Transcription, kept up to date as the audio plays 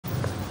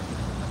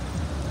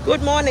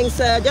Good morning,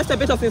 sir. Just a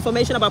bit of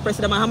information about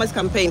President Mahama's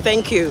campaign.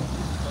 Thank you.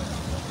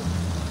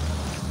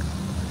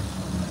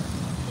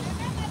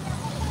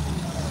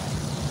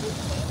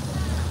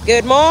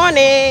 Good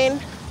morning.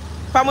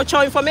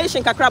 Pamucho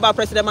information kakra about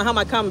President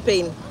Mahama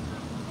campaign.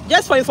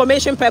 Just for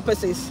information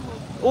purposes.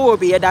 Who will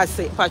be here? That's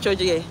it. Pacho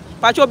G.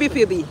 Pacho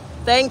BPB.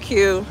 Thank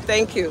you.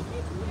 Thank you.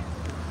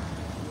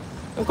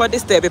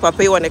 This day,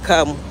 Papa, you want to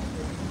come?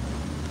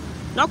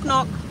 Knock,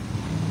 knock.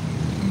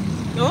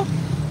 No?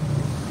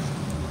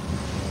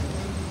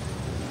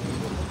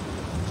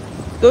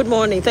 Good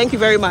morning. Thank you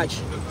very much.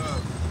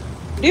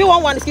 Do you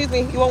want one? Excuse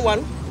me. You want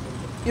one?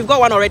 You've got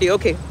one already.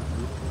 Okay.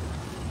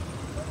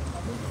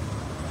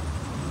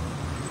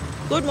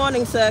 Good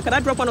morning, sir. Can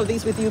I drop one of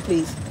these with you,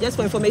 please? Just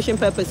for information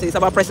purposes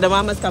about President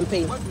Mahama's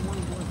campaign.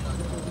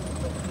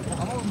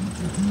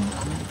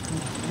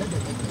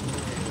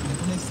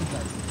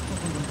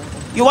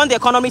 You want the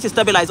economy to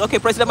stabilize? Okay,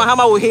 President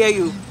Mahama will hear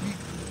you.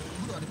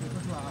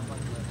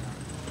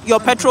 Your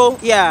petrol?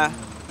 Yeah.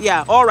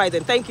 Yeah. All right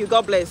then. Thank you.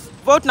 God bless.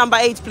 Vote number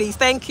 8, please.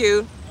 Thank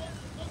you.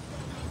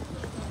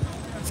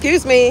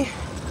 Excuse me.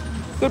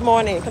 Good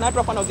morning. Can I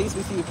drop one of these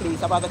with you,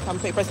 please, about the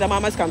campaign, President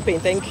Mahama's campaign?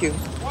 Thank you.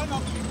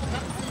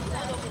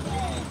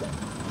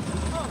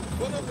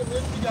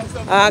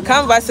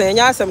 Canvas and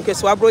Yasam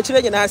Keswa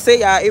broaching and I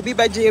say, a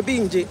bibaji a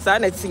binji,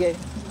 sanity.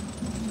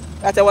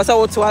 That I was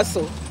all to us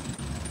so.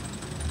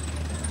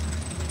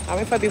 I'm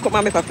if I become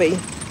Mamma Papa.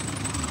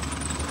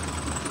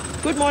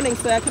 Good morning,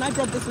 sir. Can I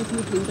drop this with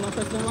you, please, about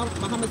President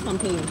Mahama's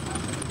campaign?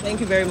 Thank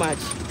you very much.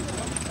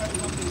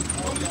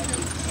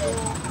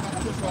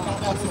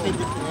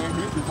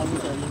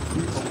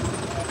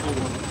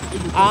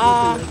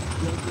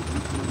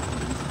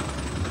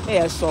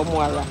 Yes, so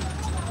Moira.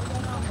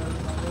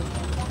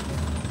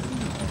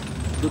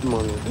 Good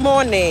morning.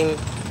 Morning.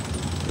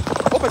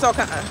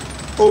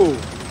 Oh,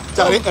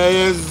 Charlie,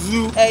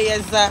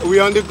 we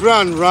on the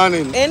ground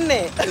running.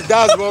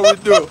 That's what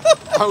we do.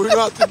 And we know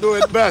how to do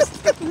it best.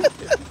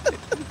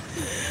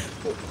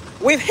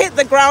 We've hit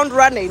the ground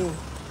running.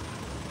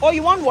 Oh,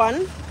 you want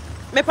one?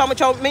 Me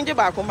pamucho minje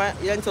ba ko ma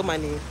yanto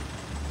money.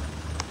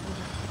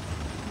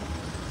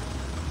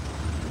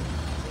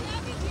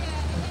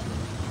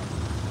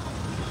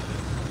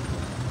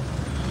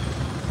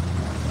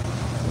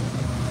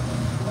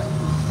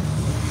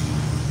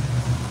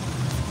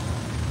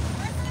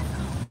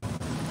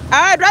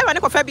 Driver ne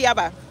ko fa bia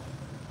ba.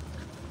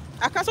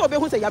 Aka so obe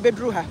hu se ya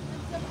bedru ha.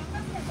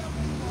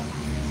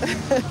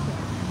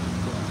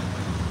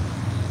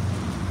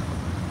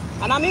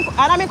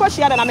 Anami ko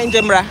shia na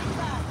menjemra.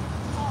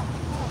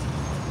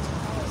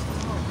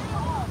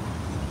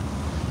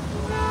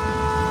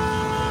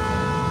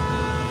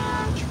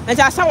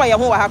 Nti asawa ye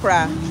ho wa ha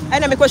kra.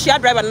 Ena me ko shia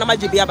driver na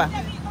maji bia ba.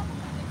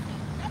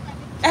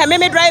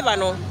 Me driver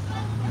no.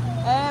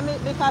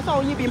 Me ka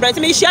sa onyi bi mbra ti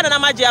me shia na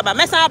maji aba.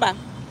 Mesa aba.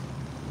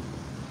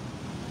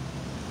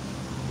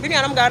 Bini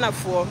anam Ghana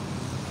for.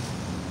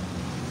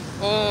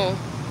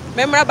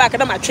 Memra back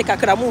na matwe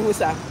kakra mu hu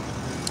sa.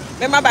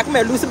 Memra back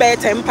me lose by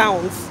 10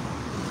 pounds.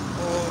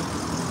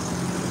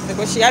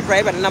 Because she had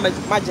driver na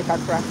magic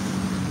kakra.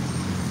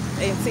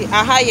 And see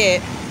aha ye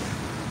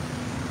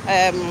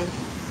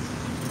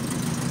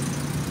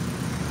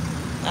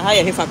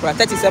Hifakra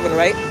 37,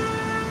 right?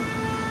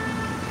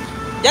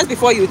 Just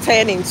before you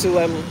turn into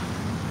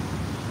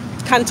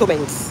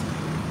cantonments.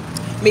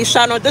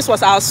 Mishano, this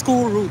was our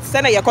school route.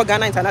 Sena Yako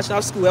Ghana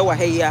International School where we're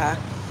here.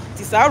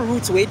 This is our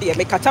route way there.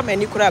 Me kata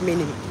many kura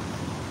meaning.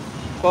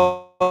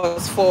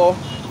 Because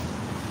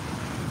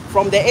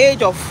from the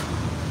age of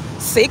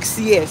 6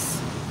 years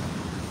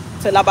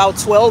till about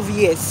 12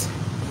 years,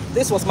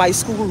 this was my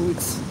school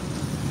route.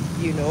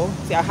 You know,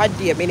 see, I had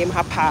the meaning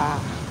hapa.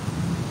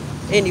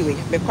 Anyway,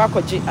 me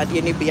kwakoji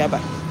adi ni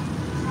biaba.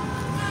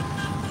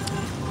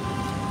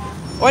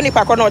 Only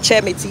pa kono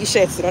chair me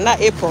t-shirts, no na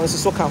aprons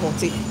so ka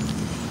honti.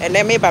 And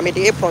then maybe me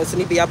the aprons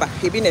ni biaba.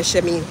 He be na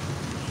shemi.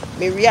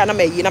 Me ria na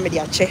me yi na me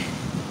dia che.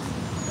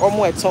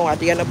 Omo eton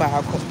ade na ba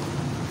ako.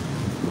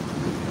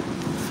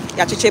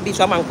 Ya cheche bi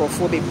so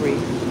amankofo bebre.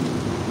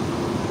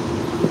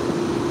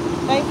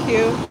 Thank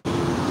you.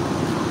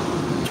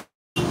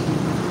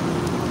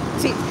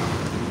 See,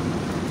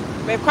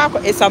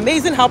 it's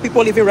amazing how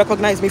people even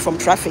recognize me from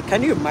traffic.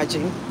 Can you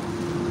imagine?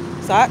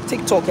 So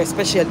TikTok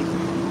especially.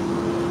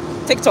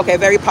 TikTok a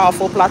very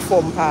powerful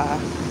platform.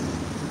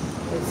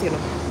 You know,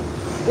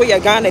 where you're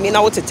Ghana and you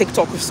know what to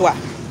TikTok so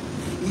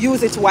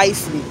use it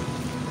wisely,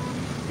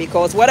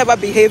 because whatever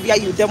behavior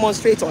you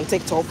demonstrate on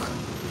TikTok,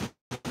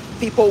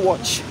 people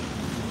watch,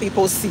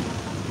 people see.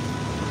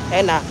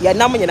 And you're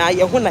not going to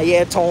you're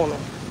year tone.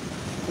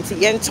 It's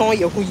yen tone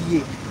you who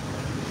ye.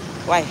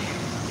 Why?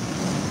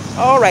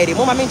 Alrighty,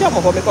 Mama Minja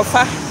Moho make a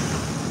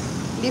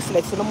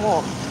leaflets no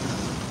more.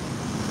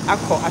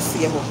 Ako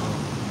asiemo.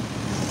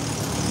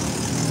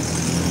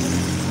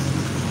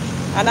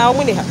 And now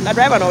we na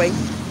driver no way.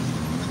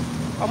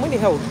 I'm going to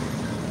help.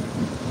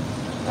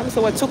 I'm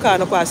so what took her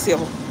no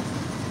asiemo.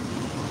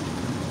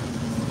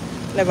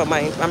 Never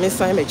mind. I'm in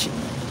Simechi.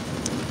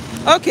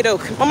 Okay,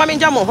 doke. Mama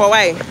Minja Moho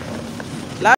why?